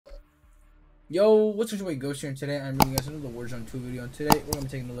Yo, what's your way, Ghost here, and today I'm bringing you guys another Warzone 2 video, and today we're going to be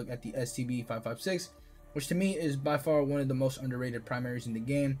taking a look at the STB 556, which to me is by far one of the most underrated primaries in the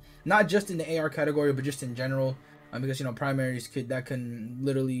game. Not just in the AR category, but just in general, because, you know, primaries that can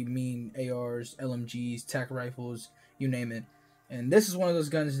literally mean ARs, LMGs, tac rifles, you name it. And this is one of those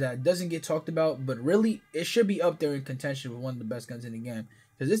guns that doesn't get talked about, but really, it should be up there in contention with one of the best guns in the game.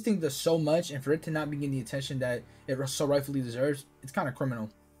 Because this thing does so much, and for it to not be getting the attention that it so rightfully deserves, it's kind of criminal.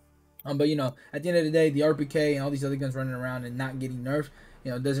 But, you know, at the end of the day, the RPK and all these other guns running around and not getting nerfed,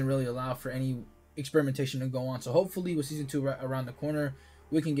 you know, doesn't really allow for any experimentation to go on. So hopefully with Season 2 around the corner,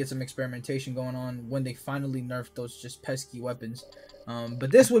 we can get some experimentation going on when they finally nerf those just pesky weapons.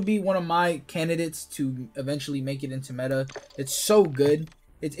 But this would be one of my candidates to eventually make it into meta. It's so good.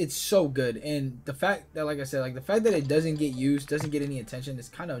 It's so good. And the fact that, like I said, the fact that it doesn't get used, doesn't get any attention, is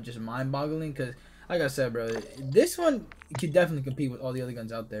kind of just mind-boggling. Because, like I said, bro, this one could definitely compete with all the other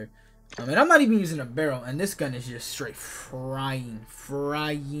guns out there. And I'm not even using a barrel, and this gun is just straight frying.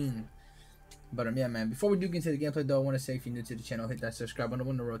 But yeah, man, before we do get into the gameplay, though, I want to say, if you're new to the channel, hit that subscribe button.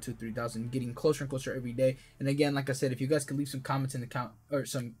 We're on the road to 3,000, getting closer and closer every day. And again, like I said, if you guys could leave some comments in the or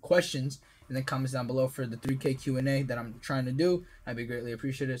some questions in the comments down below for the 3K Q&A that I'm trying to do, I'd be greatly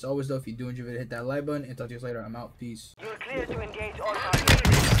appreciated. As always, though, if you do enjoy the video, hit that like button, and talk to you guys later. I'm out. Peace. You're clear to engage all targets.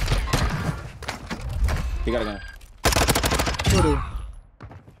 He got a gun. Voodoo.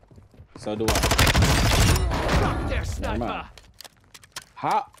 So do I. There, sniper.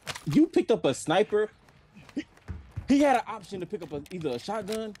 How you picked up a sniper? He had an option to pick up either a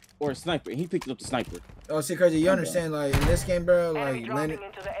shotgun or a sniper, and he picked up the sniper. Oh, see, crazy. You understand, like, in this game, bro, like, Dropping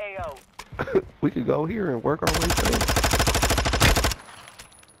into the AO. We could go here and work our way through.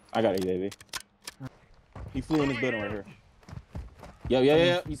 I got it, baby. He flew in this building right here.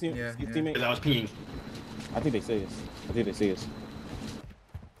 Yeah. You see him? Yeah, His yeah. teammate? I was peeing. I think they see us.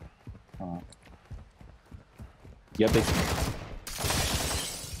 Yep, they see us.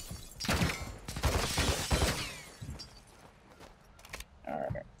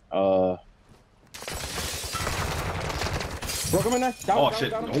 Alright. Broke him in there? Oh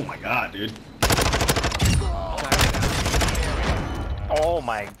shit. Oh my god, dude. Oh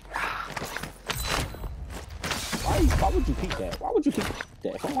my. Why would you keep that? Why would you keep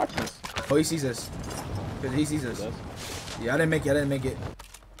that? If I'm watching this. Oh, he sees us. Because he sees us. Yeah, I didn't make it.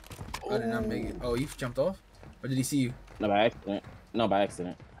 I did not make it. Oh, you jumped off? Or did he see you? No, by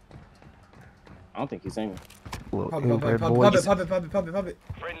accident. I don't think he's saying it. Pop it.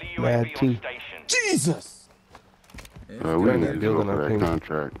 Friendly Mad UAV T. on station. Jesus! Yeah, We in need that to go building, for I that think.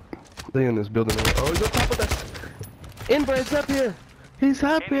 contract. They in this building. Oh, he's on top of us. Inbred's up here. He's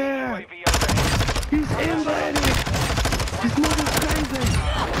up Enemy here. UAV overhead. He's inbred. He's moving crazy.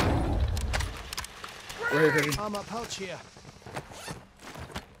 Right here, crazy. I'm a pouch here.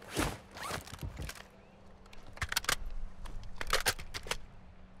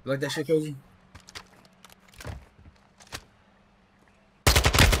 You like that shit, cozy?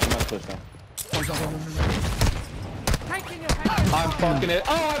 I'm not pushing. I'm fucking it.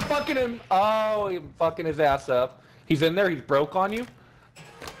 Oh, I'm fucking him. Oh, I'm fucking his ass up. He's in there. He's broke on you.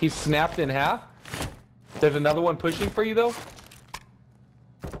 He's snapped in half. There's another one pushing for you, though.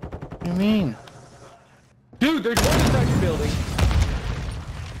 What do you mean? Dude, there's one inside your building.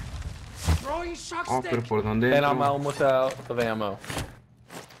 Throwing shock Oh, pero stick. por dónde And I'm entro? almost out of ammo.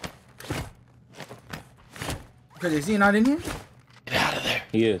 Crazy, is he not in here? Get out of there.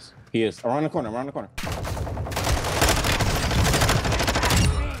 He is. Around the corner.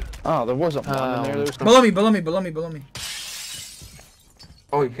 Oh, there wasn't one in there. There was some... Below me.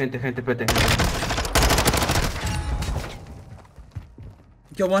 Oh, gente, espérate.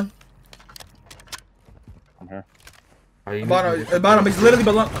 Kill one. I'm here. Ahí Bottom. He's literally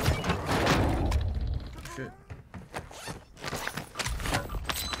below. Shit.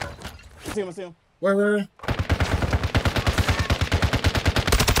 I see him. Where?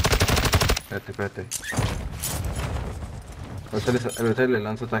 Espérate. Ahorita le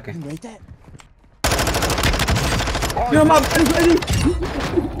lanzo ataque. No,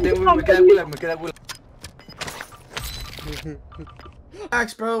 Me queda gula.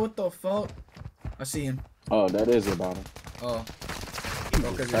 Axe, bro, what the fuck? I see him. Oh, that is the bottom. Oh.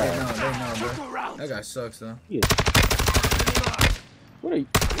 Okay, they know, bro. That guy sucks, though. What are you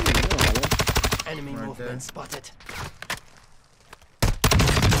doing, man? Enemy Right movement there. spotted.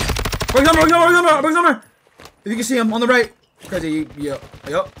 Break number! If you can see him on the right. Crazy, yup.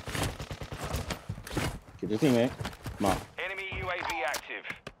 Get your teammate. Come on. Enemy UAV active.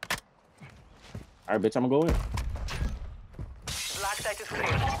 Alright, bitch, I'm gonna go in. Black site is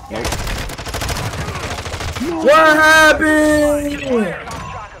clear. Nope. What happened?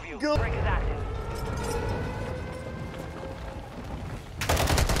 Track of you. Break is active.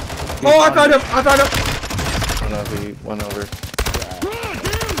 Oh, I found him! I found him! One over. One over.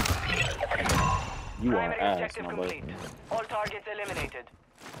 You are Primary ass, objective my boy. complete. All targets eliminated.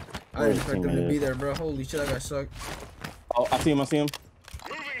 I didn't expect him to be there, bro. Holy shit, that guy sucked. Oh, I see him. I see him.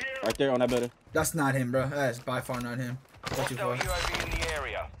 Right there on that building. That's not him, bro. That's by far not him. That's too Hostile far. UAV in the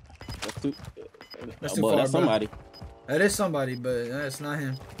area. That's too. That's too Well, far, that's bro. somebody. That is somebody, but that's not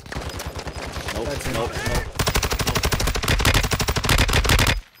him. Nope. That's him. Nope.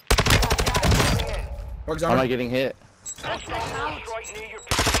 Bugs How on am I him. getting hit? Hostile strike near your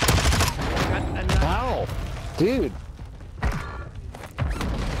position. Wow. Dude.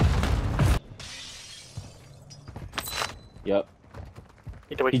 Yep.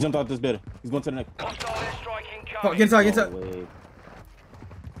 He jumped out this building. He's going to the next. Hostile airstrike Oh, incoming. get inside, get No inside. way.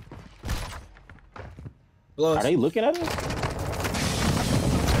 Below Are us. they looking at us?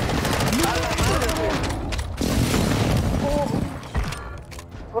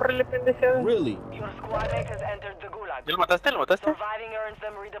 Really? Your squad mate has entered the gulag. ¿Ya lo mataste? ¿Lo mataste? Surviving earns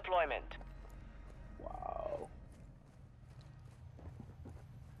them redeployment. Wow.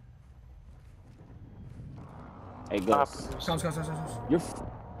 Hey, Gus. Comes.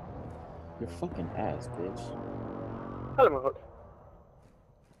 You're fucking ass, bitch. A lo mejor.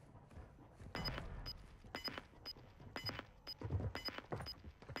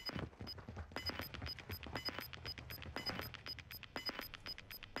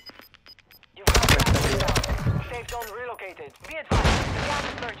 You've got the safe zone relocated. Be advised, the gas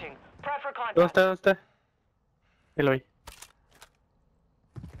is searching. Prep for ¿Dónde contact. está? ¿Dónde está? Velo ahí.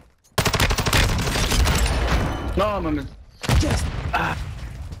 No, mames.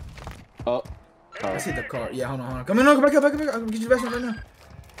 Oh. I see the car. Yeah, hold on. Come in, no, go back up. I'm gonna get you the best one right now.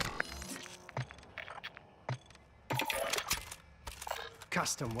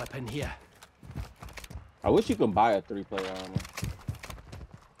 Custom weapon here. I wish you could buy a 3-player armor.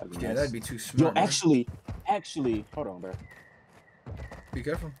 Yeah, that'd be too Yo, smart. bro. actually, hold on, bro. Be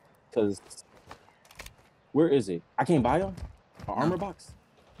careful. Cause where is it? I can't buy them. An armor box.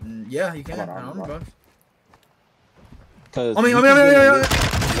 Yeah, you can. How about Armor armor box. Cause I mean, you can get it.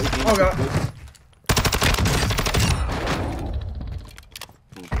 oh god.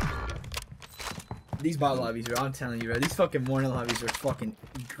 These bot lobbies, bro. I'm telling you, bro. These fucking morning lobbies are fucking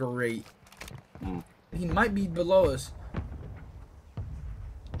great. Mm. He might be below us.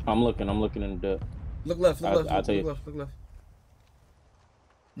 I'm looking in the depth. Look left. Look I'll left. tell Look you. left. Look left.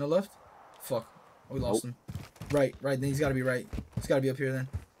 No left. Fuck. We lost Nope. him. Right. Then he's got to be right. He's got to be up here then.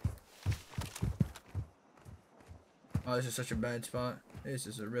 Oh, this is such a bad spot. This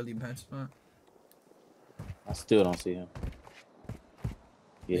is a really bad spot. I still don't see him.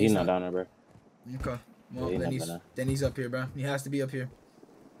 Yeah, he's not down there, bro. Okay. Well, Yeah, then he's up here, bro. He has to be up here.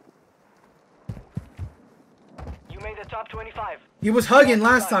 You made the top 25. He was hugging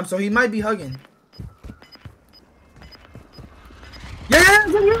last time, so he might be hugging. Yeah,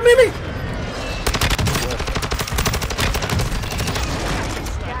 me.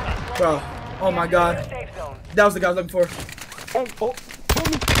 Bro, oh my god. Safe zone. That was the guy I was looking for. Oh,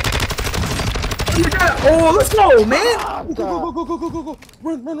 Oh, let's go, man. go.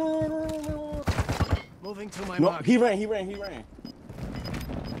 Run. Moving to my No, mark. he ran. 10 remain.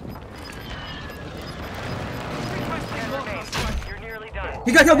 You're nearly done.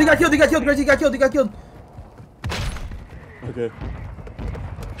 He got killed, Crazy, he got killed. Okay.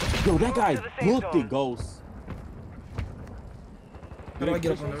 Yo, that guy looked at Ghost. How do I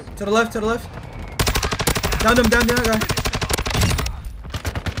get up on there? To the left. Down, that guy.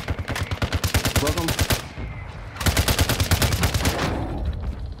 Broke him.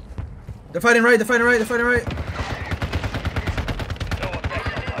 They're fighting right.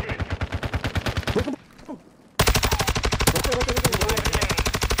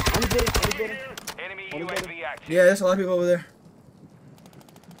 Enemy UAV active. Yeah, there's a lot of people over there.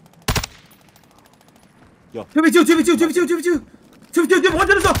 Yo. 2v2. One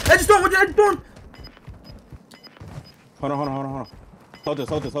to the zone. Edge storm. Hold on. Hold this.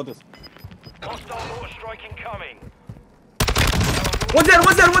 Hostile mortar strike incoming. One's dead.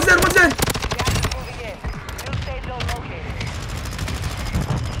 Gas is moving in. New safe zone located.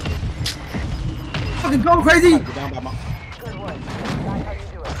 Fucking go, Crazy. Get down by my. Good work. That's how you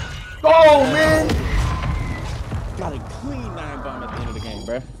do it. Oh, man. Got a clean 9 bomb at the end of the game,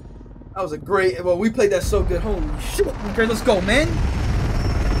 bro. That was a great. Well, we played that so good. Holy shit. Okay, let's go, man.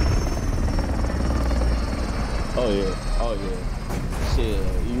 Oh yeah. Shit,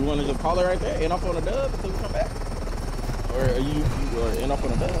 you want to just call it right there? End off on a dub until we come back, or are you end off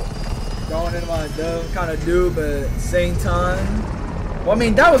on a dub? Going into my dub, kind of do, but at the same time. Well, I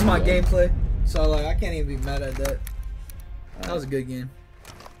mean, that was my gameplay, so like I can't even be mad at that. That was a good game.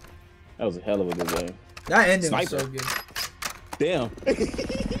 That was a hell of a good game. That ending Sniper. was so good. Damn.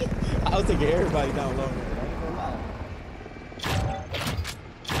 I was taking everybody down low.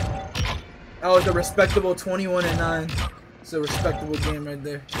 That was a respectable 21-9. It's a respectable game right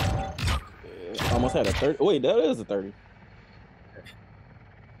there. Almost had a 30. Wait, that is a 30.